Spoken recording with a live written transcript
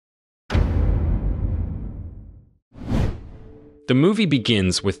The movie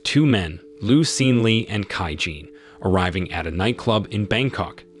begins with two men, Lu Xin-li and Kai Jin, arriving at a nightclub in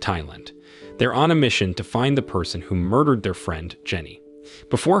Bangkok, Thailand. They're on a mission to find the person who murdered their friend, Jenny.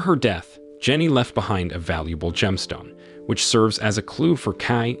 Before her death, Jenny left behind a valuable gemstone, which serves as a clue for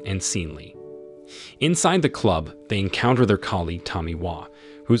Kai and Xin-li. Inside the club, they encounter their colleague Tommy Wah,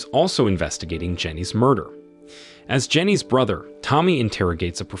 who's also investigating Jenny's murder. As Jenny's brother, Tommy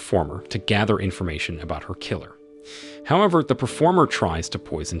interrogates a performer to gather information about her killer. However, the performer tries to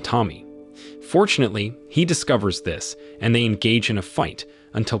poison Tommy. Fortunately, he discovers this, and they engage in a fight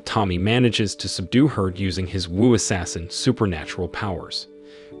until Tommy manages to subdue her using his Wu assassin supernatural powers.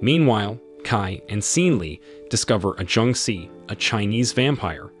 Meanwhile, Kai and Xin-li discover a junkie, a Chinese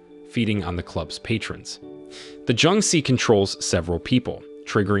vampire, feeding on the club's patrons. The junkie controls several people,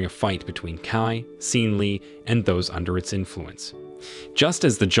 triggering a fight between Kai, Xin-li, and those under its influence. Just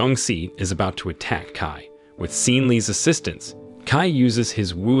as the junkie is about to attack Kai, with Xin-li's assistance, Kai uses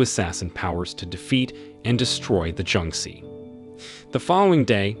his Wu assassin powers to defeat and destroy the junkie. The following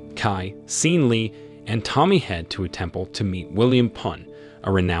day, Kai, Xin-li, and Tommy head to a temple to meet William Pun,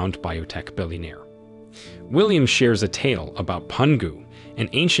 a renowned biotech billionaire. William shares a tale about Pungu, an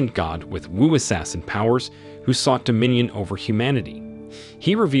ancient god with Wu assassin powers who sought dominion over humanity.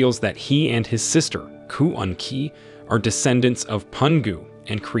 He reveals that he and his sister, Ku Un-ki, are descendants of Pungu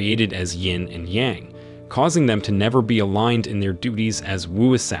and created as yin and yang, causing them to never be aligned in their duties as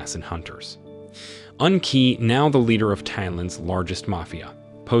Wu assassin hunters. Un-ki, now the leader of Thailand's largest mafia,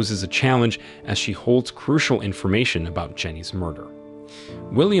 poses a challenge as she holds crucial information about Jenny's murder.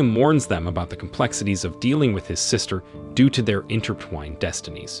 William warns them about the complexities of dealing with his sister due to their intertwined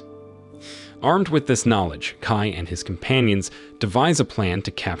destinies. Armed with this knowledge, Kai and his companions devise a plan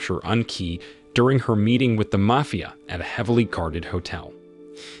to capture Un-ki during her meeting with the mafia at a heavily guarded hotel.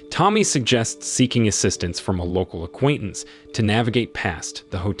 Tommy suggests seeking assistance from a local acquaintance to navigate past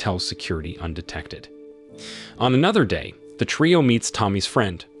the hotel's security undetected. On another day, the trio meets Tommy's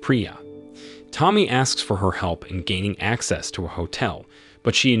friend, Priya. Tommy asks for her help in gaining access to a hotel,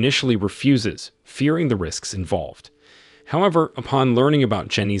 but she initially refuses, fearing the risks involved. However, upon learning about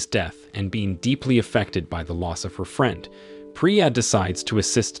Jenny's death and being deeply affected by the loss of her friend, Priya decides to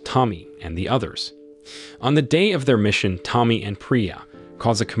assist Tommy and the others. On the day of their mission, Tommy and Priya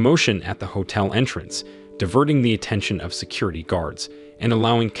cause a commotion at the hotel entrance, diverting the attention of security guards and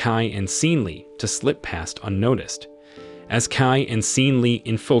allowing Kai and Xin-li to slip past unnoticed. As Kai and Xin-li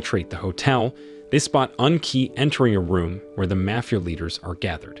infiltrate the hotel, they spot Un-ki entering a room where the mafia leaders are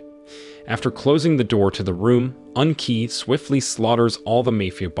gathered. After closing the door to the room, Un-ki swiftly slaughters all the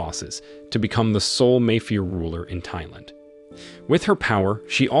mafia bosses to become the sole mafia ruler in Thailand. With her power,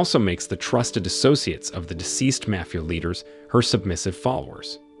 she also makes the trusted associates of the deceased mafia leaders her submissive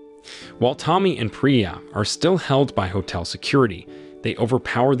followers. While Tommy and Priya are still held by hotel security, they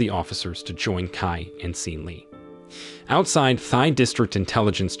overpower the officers to join Kai and Xin-li. Outside, Thai District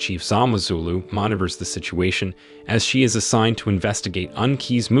Intelligence Chief Zama Zulu monitors the situation as she is assigned to investigate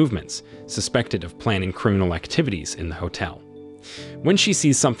Un-ki's movements, suspected of planning criminal activities in the hotel. When she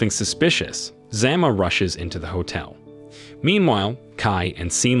sees something suspicious, Zama rushes into the hotel. Meanwhile, Kai and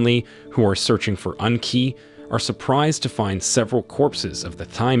Xin-li, who are searching for Un-ki, are surprised to find several corpses of the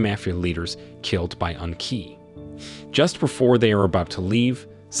Thai mafia leaders killed by Un-ki. Just before they are about to leave,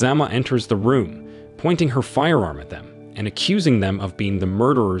 Zama enters the room, pointing her firearm at them and accusing them of being the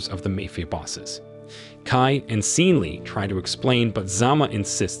murderers of the mafia bosses. Kai and Xin-li try to explain, but Zama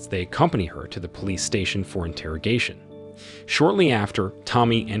insists they accompany her to the police station for interrogation. Shortly after,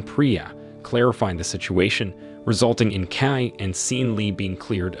 Tommy and Priya clarify the situation, resulting in Kai and Xin-li being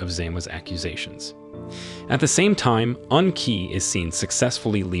cleared of Zama's accusations. At the same time, Un-ki is seen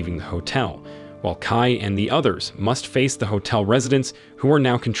successfully leaving the hotel, while Kai and the others must face the hotel residents who are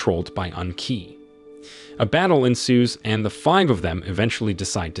now controlled by Un-ki. A battle ensues, and the five of them eventually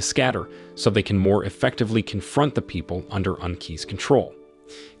decide to scatter so they can more effectively confront the people under Un-ki's control.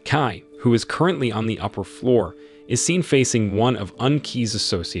 Kai, who is currently on the upper floor, is seen facing one of Un-ki's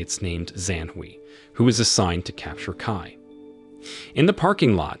associates named Zanhui, who is assigned to capture Kai. In the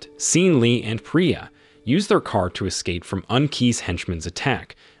parking lot, Xin-li and Priya use their car to escape from Un-ki's henchman's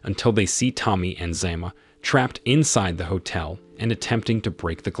attack until they see Tommy and Zama trapped inside the hotel and attempting to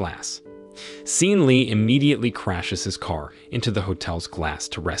break the glass. Xin-li immediately crashes his car into the hotel's glass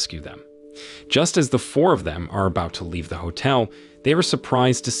to rescue them. Just as the four of them are about to leave the hotel, they are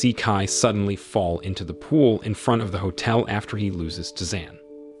surprised to see Kai suddenly fall into the pool in front of the hotel after he loses to Zan.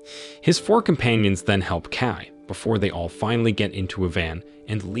 His four companions then help Kai before they all finally get into a van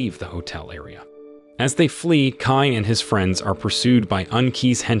and leave the hotel area. As they flee, Kai and his friends are pursued by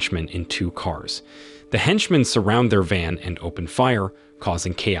Un-ki's henchmen in two cars. The henchmen surround their van and open fire,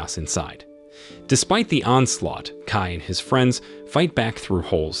 causing chaos inside. Despite the onslaught, Kai and his friends fight back through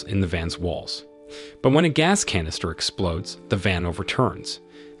holes in the van's walls. But when a gas canister explodes, the van overturns.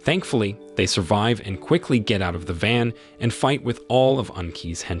 Thankfully, they survive and quickly get out of the van and fight with all of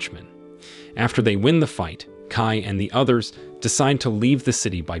Unkey's henchmen. After they win the fight, Kai and the others decide to leave the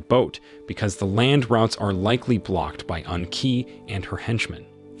city by boat because the land routes are likely blocked by Unkey and her henchmen.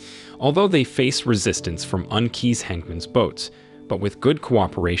 Although they face resistance from Unkey's hencmen's boats, but with good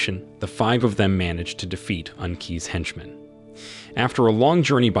cooperation, the 5 of them manage to defeat Unkey's henchmen. After a long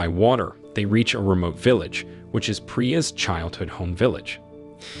journey by water, they reach a remote village, which is Priya's childhood home village.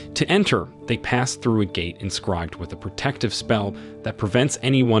 To enter, they pass through a gate inscribed with a protective spell that prevents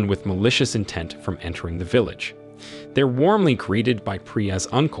anyone with malicious intent from entering the village. They're warmly greeted by Priya's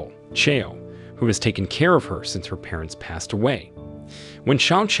uncle, Cheo, who has taken care of her since her parents passed away. When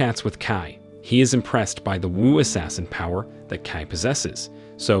Chao chats with Kai, he is impressed by the Wu assassin power that Kai possesses,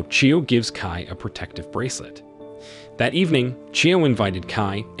 so Cheo gives Kai a protective bracelet. That evening, Cheo invited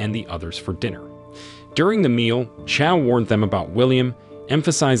Kai and the others for dinner. During the meal, Chao warned them about William,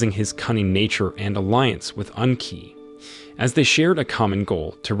 emphasizing his cunning nature and alliance with Unkey, as they shared a common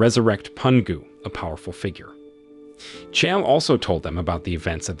goal to resurrect Pungu, a powerful figure. Chao also told them about the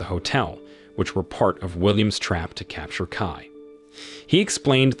events at the hotel, which were part of William's trap to capture Kai. He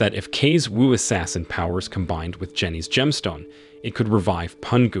explained that if Kay's Wu assassin powers combined with Jenny's gemstone, it could revive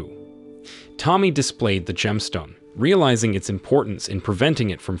Pungu. Tommy displayed the gemstone, realizing its importance in preventing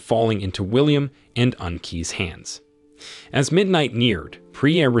it from falling into William and Unkey's hands. As midnight neared,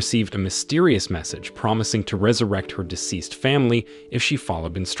 Priya received a mysterious message promising to resurrect her deceased family if she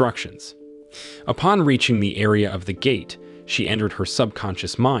followed instructions. Upon reaching the area of the gate, she entered her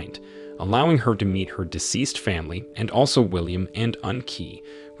subconscious mind, allowing her to meet her deceased family and also William and Unkey,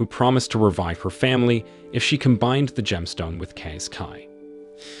 who promised to revive her family if she combined the gemstone with Kai's Kai.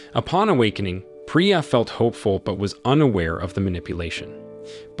 Upon awakening, Priya felt hopeful but was unaware of the manipulation.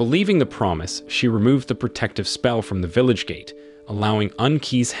 Believing the promise, she removed the protective spell from the village gate, allowing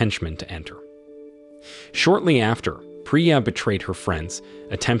Unkey's henchmen to enter. Shortly after, Priya betrayed her friends,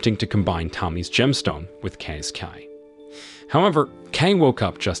 attempting to combine Tommy's gemstone with Kai's Kai. However, Kai woke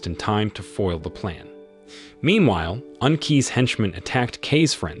up just in time to foil the plan. Meanwhile, Unkey's henchmen attacked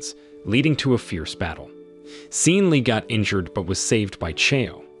Kai's friends, leading to a fierce battle. Sean-Lee got injured but was saved by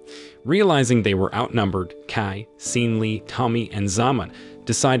Cheo. Realizing they were outnumbered, Kai, Sean-Lee, Tommy, and Zaman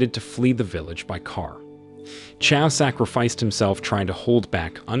decided to flee the village by car. Chao sacrificed himself trying to hold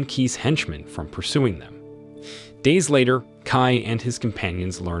back Unkey's henchmen from pursuing them. Days later, Kai and his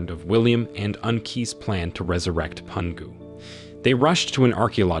companions learned of William and Unkey's plan to resurrect Pungu. They rushed to an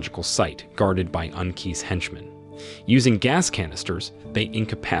archaeological site guarded by Unkey's henchmen. Using gas canisters, they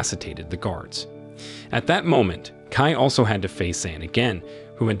incapacitated the guards. At that moment, Kai also had to face Zan again,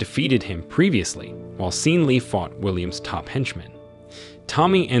 who had defeated him previously, while Sean-Lee fought William's top henchmen.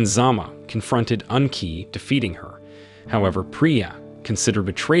 Tommy and Zama confronted Unkey, defeating her. However, Priya, considered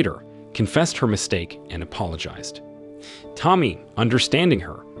a traitor, confessed her mistake and apologized. Tommy, understanding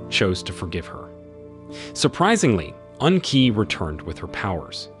her, chose to forgive her. Surprisingly, Unkey returned with her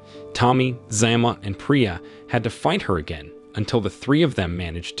powers. Tommy, Zama, and Priya had to fight her again until the 3 of them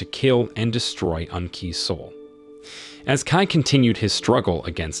managed to kill and destroy Unkey's soul. As Kai continued his struggle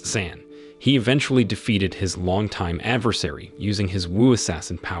against Zan, he eventually defeated his longtime adversary using his Wu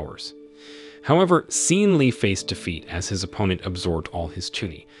assassin powers. However, Sean-Lee faced defeat as his opponent absorbed all his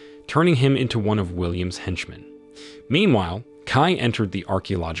Chuni, turning him into one of William's henchmen. Meanwhile, Kai entered the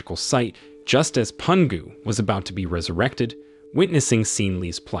archaeological site just as Pungu was about to be resurrected, witnessing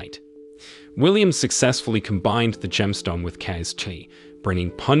Sean-Lee's plight. William successfully combined the gemstone with Kai's Chi,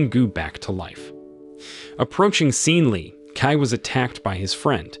 bringing Pungu back to life. Approaching Sean-Lee, Kai was attacked by his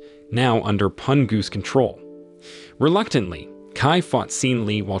friend, now under Pungu's control. Reluctantly, Kai fought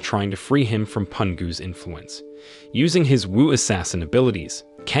Sean-Lee while trying to free him from Pungu's influence. Using his Wu assassin abilities,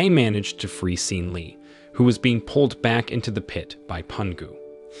 Kai managed to free Sean-Lee, who was being pulled back into the pit by Pungu.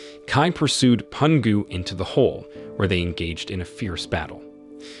 Kai pursued Pungu into the hole, where they engaged in a fierce battle.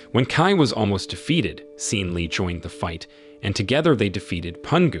 When Kai was almost defeated, Sean-Lee joined the fight, and together they defeated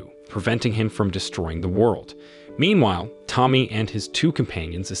Pungu, preventing him from destroying the world. Meanwhile, Tommy and his 2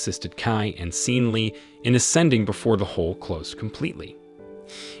 companions assisted Kai and Sean-Lee in ascending before the hole closed completely.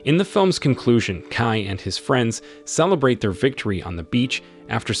 In the film's conclusion, Kai and his friends celebrate their victory on the beach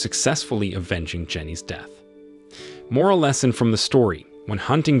after successfully avenging Jenny's death. Moral lesson from the story: when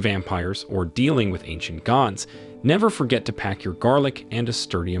hunting vampires or dealing with ancient gods, never forget to pack your garlic and a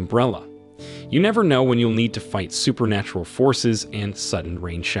sturdy umbrella. You never know when you'll need to fight supernatural forces and sudden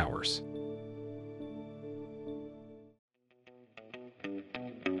rain showers.